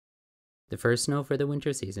The first snow for the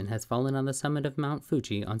winter season has fallen on the summit of Mt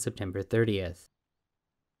Fuji on September 30th.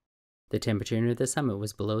 The temperature near the summit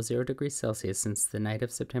was below 0 degrees Celsius since the night of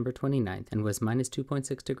September 29th and was minus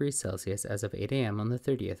 2.6 degrees Celsius as of 8 a.m. on the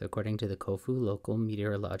 30th, according to the Kofu Local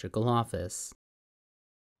Meteorological Office.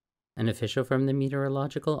 An official from the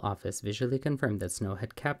meteorological office visually confirmed that snow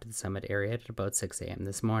had capped the summit area at about 6 a.m.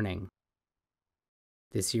 this morning.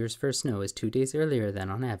 This year's first snow is 2 days earlier than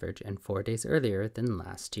on average and 4 days earlier than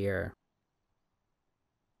last year.